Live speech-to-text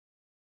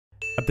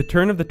At the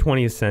turn of the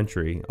 20th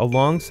century,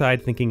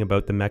 alongside thinking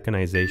about the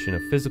mechanization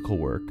of physical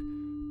work,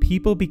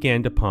 people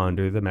began to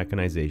ponder the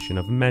mechanization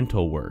of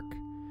mental work.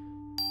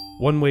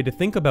 One way to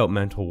think about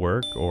mental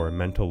work, or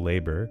mental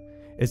labor,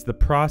 is the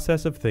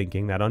process of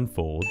thinking that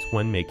unfolds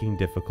when making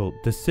difficult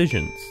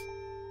decisions,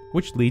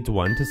 which leads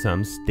one to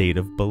some state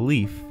of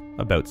belief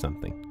about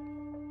something.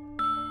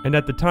 And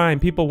at the time,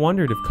 people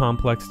wondered if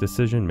complex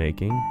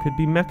decision-making could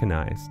be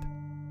mechanized.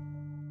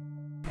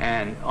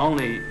 And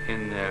only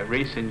in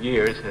recent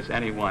years has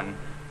anyone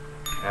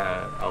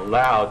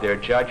allowed their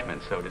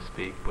judgment, so to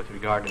speak, with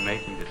regard to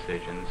making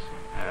decisions,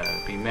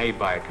 be made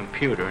by a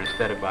computer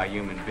instead of by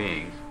human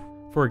beings.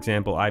 For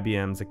example,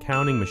 IBM's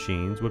accounting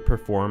machines would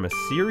perform a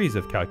series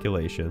of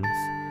calculations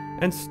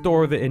and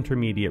store the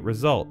intermediate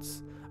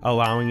results,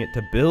 allowing it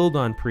to build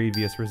on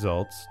previous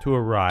results to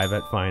arrive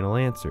at final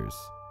answers.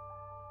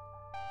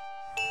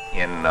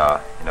 In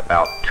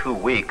about 2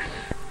 weeks,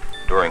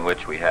 during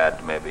which we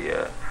had maybe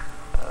a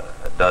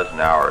dozen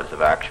hours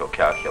of actual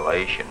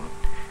calculation,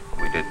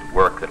 we did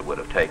work that would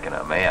have taken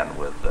a man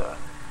with a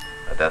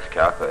desk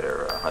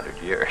calculator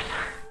 100 years.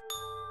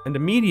 And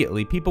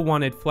immediately, people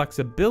wanted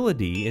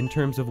flexibility in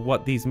terms of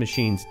what these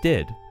machines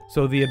did,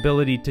 so the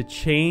ability to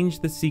change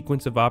the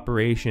sequence of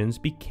operations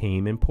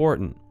became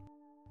important.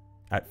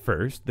 At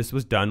first, this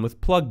was done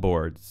with plug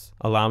boards,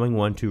 allowing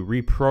one to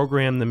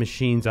reprogram the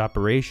machine's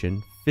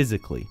operation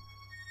physically.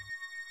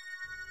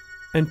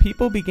 And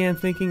people began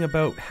thinking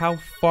about how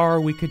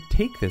far we could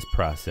take this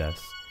process,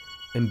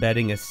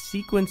 embedding a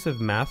sequence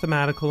of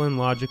mathematical and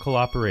logical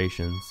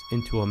operations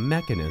into a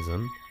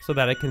mechanism so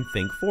that it can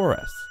think for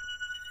us.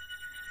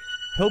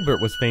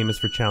 Hilbert was famous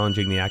for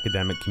challenging the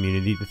academic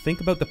community to think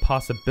about the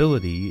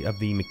possibility of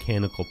the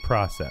mechanical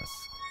process,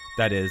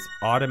 that is,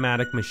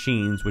 automatic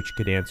machines which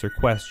could answer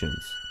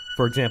questions.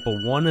 For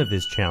example, one of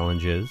his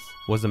challenges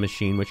was a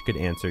machine which could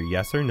answer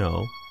yes or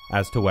no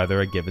as to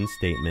whether a given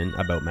statement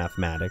about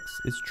mathematics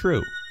is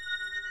true.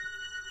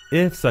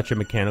 If such a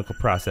mechanical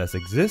process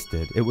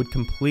existed, it would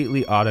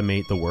completely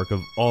automate the work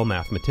of all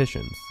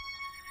mathematicians.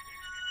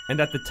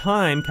 And at the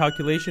time,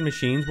 calculation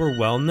machines were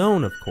well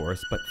known, of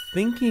course, but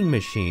thinking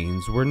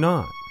machines were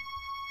not.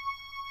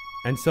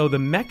 And so the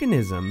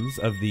mechanisms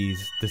of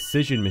these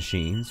decision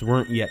machines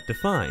weren't yet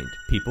defined.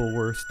 People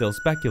were still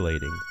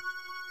speculating.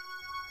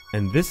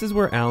 And this is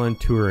where Alan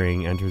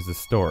Turing enters the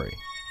story.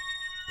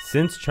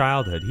 Since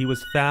childhood, he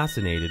was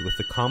fascinated with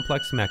the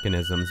complex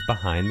mechanisms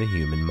behind the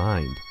human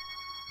mind.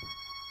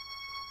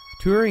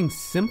 Turing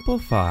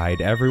simplified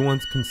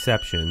everyone's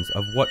conceptions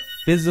of what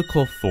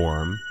physical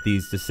form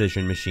these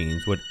decision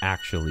machines would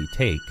actually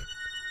take.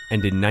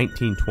 And in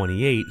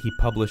 1928, he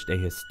published a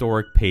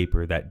historic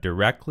paper that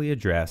directly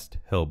addressed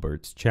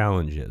Hilbert's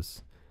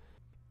challenges.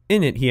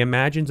 In it, he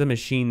imagines a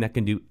machine that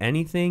can do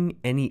anything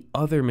any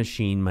other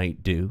machine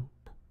might do,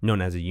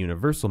 known as a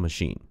universal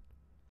machine.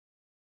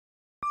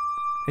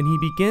 And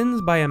he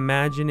begins by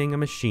imagining a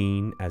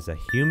machine as a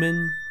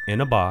human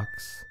in a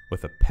box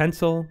with a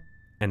pencil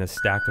and a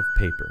stack of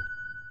paper.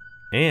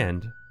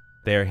 And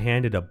they are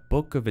handed a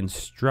book of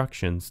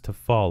instructions to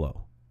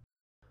follow.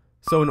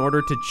 So in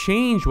order to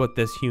change what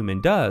this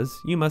human does,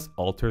 you must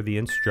alter the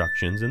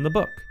instructions in the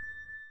book.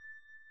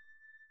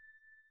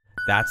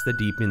 That's the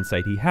deep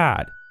insight he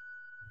had,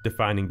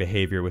 defining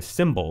behavior with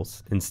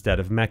symbols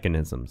instead of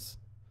mechanisms.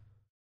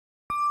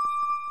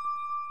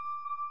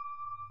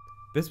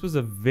 This was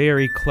a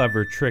very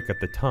clever trick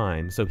at the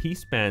time, so he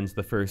spends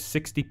the first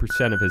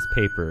 60% of his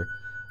paper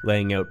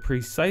laying out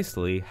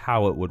precisely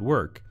how it would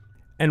work,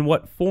 and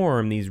what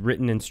form these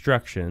written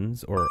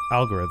instructions, or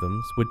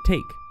algorithms, would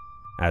take,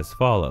 as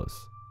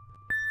follows.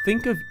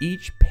 Think of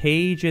each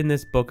page in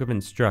this book of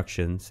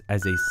instructions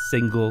as a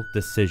single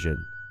decision.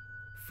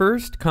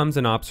 First comes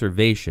an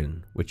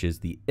observation, which is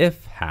the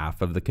if half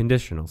of the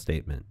conditional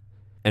statement.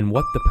 And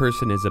what the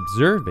person is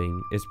observing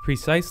is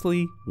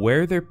precisely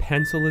where their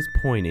pencil is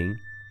pointing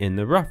in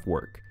the rough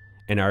work.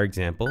 In our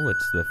example,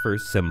 it's the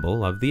first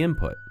symbol of the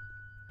input.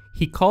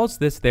 He calls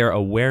this their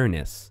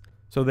awareness,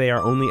 so they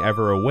are only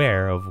ever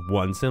aware of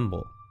one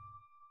symbol.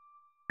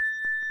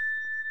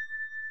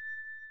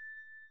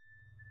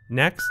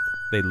 Next,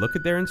 they look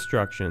at their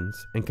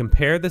instructions and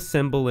compare the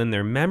symbol in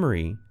their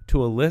memory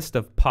to a list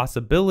of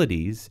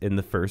possibilities in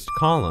the first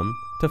column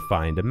to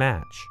find a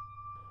match.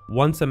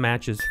 Once a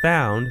match is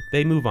found,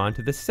 they move on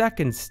to the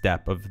second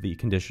step of the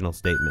conditional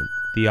statement,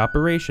 the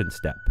operation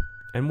step.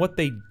 And what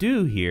they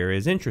do here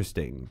is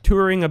interesting.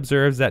 Turing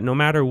observes that no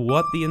matter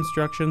what the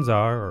instructions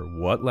are or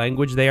what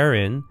language they are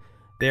in,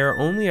 they are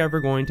only ever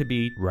going to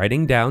be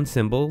writing down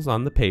symbols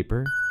on the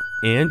paper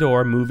and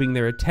or moving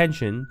their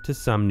attention to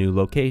some new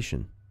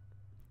location.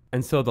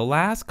 And so the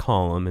last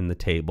column in the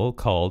table,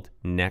 called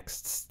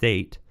Next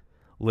State,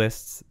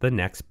 lists the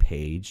next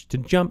page to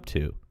jump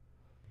to.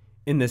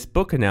 In this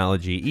book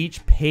analogy,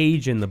 each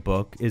page in the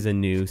book is a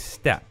new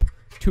step.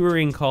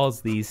 Turing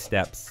calls these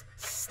steps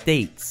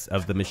states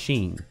of the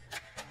machine.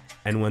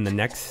 And when the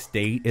next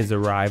state is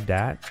arrived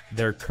at,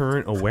 their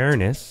current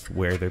awareness,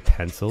 where their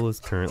pencil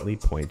is currently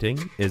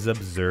pointing, is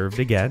observed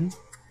again.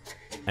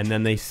 And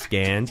then they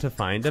scan to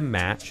find a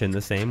match in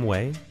the same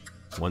way.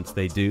 Once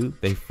they do,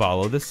 they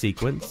follow the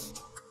sequence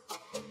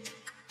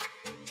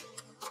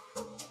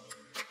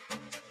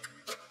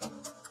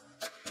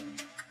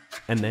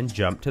and then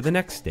jump to the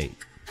next state.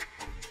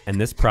 And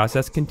this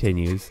process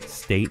continues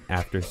state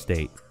after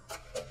state.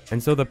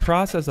 And so the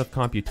process of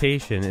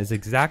computation is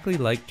exactly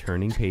like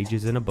turning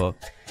pages in a book,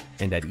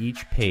 and at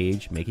each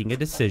page making a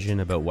decision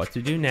about what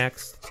to do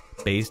next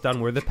based on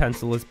where the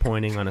pencil is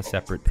pointing on a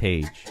separate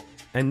page.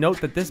 And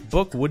note that this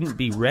book wouldn't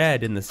be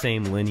read in the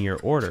same linear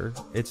order.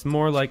 It's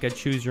more like a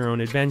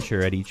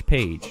choose-your-own-adventure at each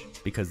page,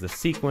 because the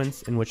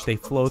sequence in which they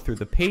flow through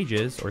the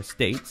pages, or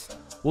states,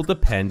 will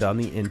depend on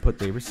the input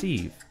they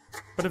receive.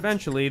 But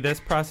eventually, this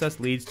process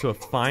leads to a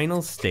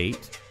final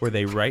state where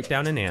they write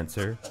down an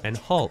answer and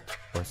halt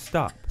or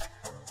stop,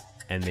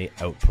 and they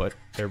output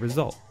their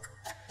result.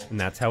 And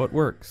that's how it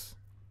works.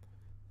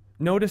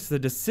 Notice the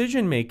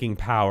decision-making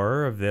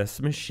power of this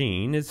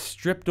machine is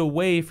stripped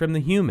away from the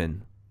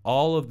human.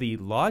 All of the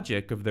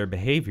logic of their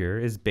behavior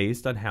is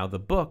based on how the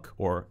book,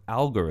 or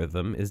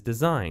algorithm, is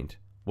designed,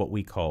 what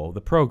we call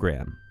the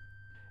program.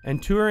 And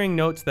Turing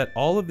notes that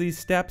all of these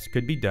steps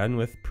could be done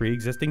with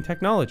pre-existing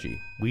technology.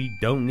 We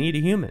don't need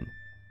a human.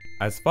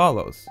 As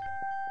follows.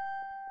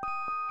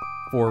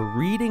 For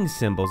reading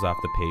symbols off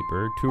the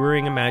paper,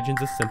 Turing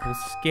imagines a simple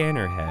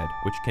scanner head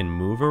which can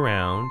move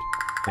around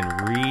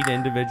and read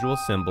individual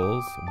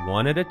symbols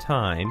one at a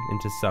time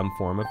into some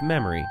form of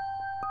memory,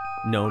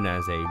 known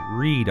as a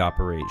read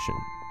operation.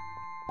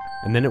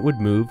 And then it would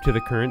move to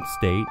the current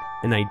state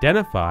and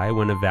identify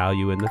when a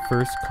value in the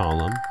first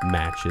column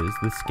matches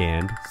the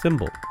scanned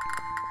symbol.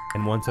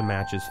 And once a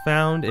match is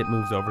found, it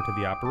moves over to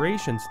the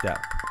operation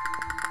step.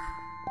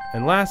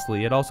 And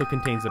lastly, it also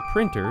contains a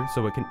printer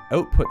so it can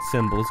output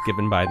symbols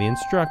given by the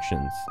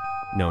instructions,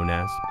 known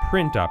as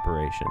print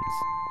operations.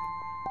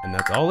 And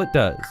that's all it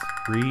does: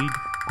 read,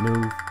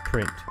 move,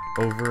 print,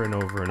 over and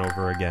over and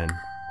over again.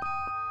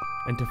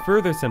 And to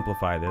further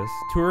simplify this,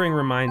 Turing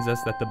reminds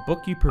us that the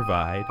book you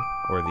provide,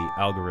 or the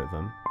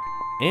algorithm,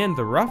 and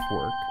the rough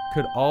work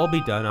could all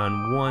be done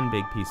on one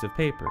big piece of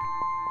paper.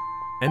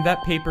 And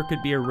that paper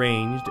could be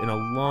arranged in a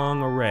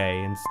long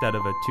array instead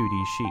of a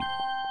 2D sheet,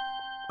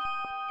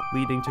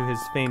 leading to his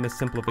famous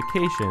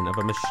simplification of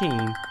a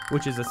machine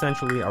which is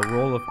essentially a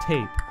roll of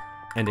tape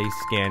and a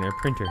scanner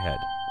printer head.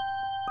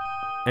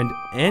 And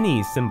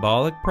any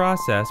symbolic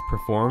process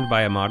performed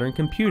by a modern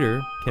computer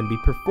can be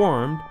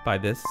performed by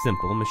this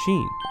simple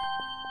machine.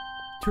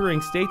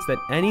 Turing states that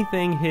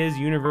anything his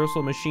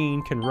universal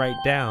machine can write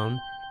down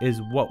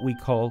is what we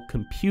call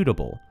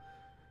computable.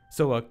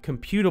 So a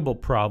computable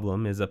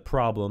problem is a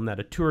problem that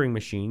a Turing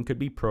machine could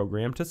be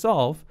programmed to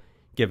solve,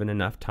 given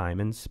enough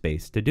time and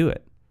space to do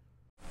it.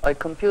 A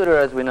computer,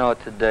 as we know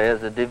it today,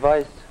 is a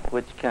device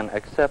which can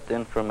accept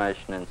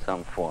information in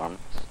some form,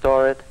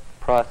 store it,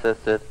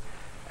 process it,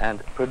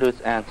 and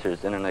produce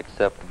answers in an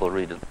acceptable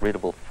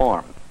readable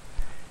form.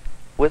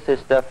 With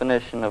this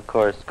definition, of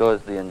course,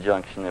 goes the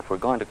injunction, if we're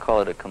going to call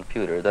it a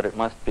computer, that it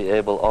must be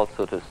able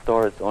also to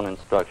store its own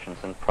instructions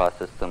and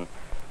process them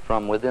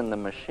from within the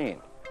machine.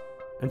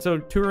 And so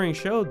Turing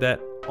showed that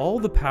all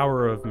the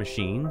power of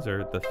machines,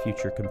 or the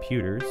future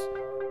computers,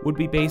 would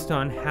be based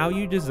on how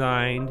you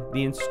designed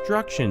the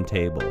instruction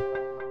table,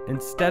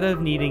 instead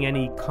of needing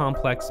any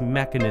complex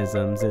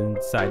mechanisms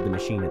inside the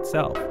machine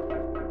itself.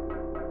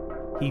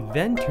 He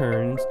then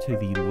turns to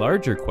the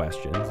larger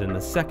questions in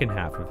the second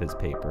half of his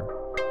paper.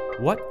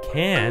 What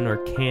can or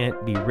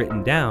can't be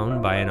written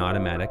down by an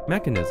automatic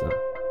mechanism?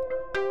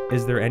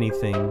 Is there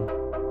anything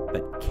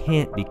that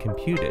can't be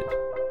computed?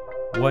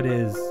 What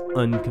is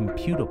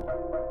uncomputable?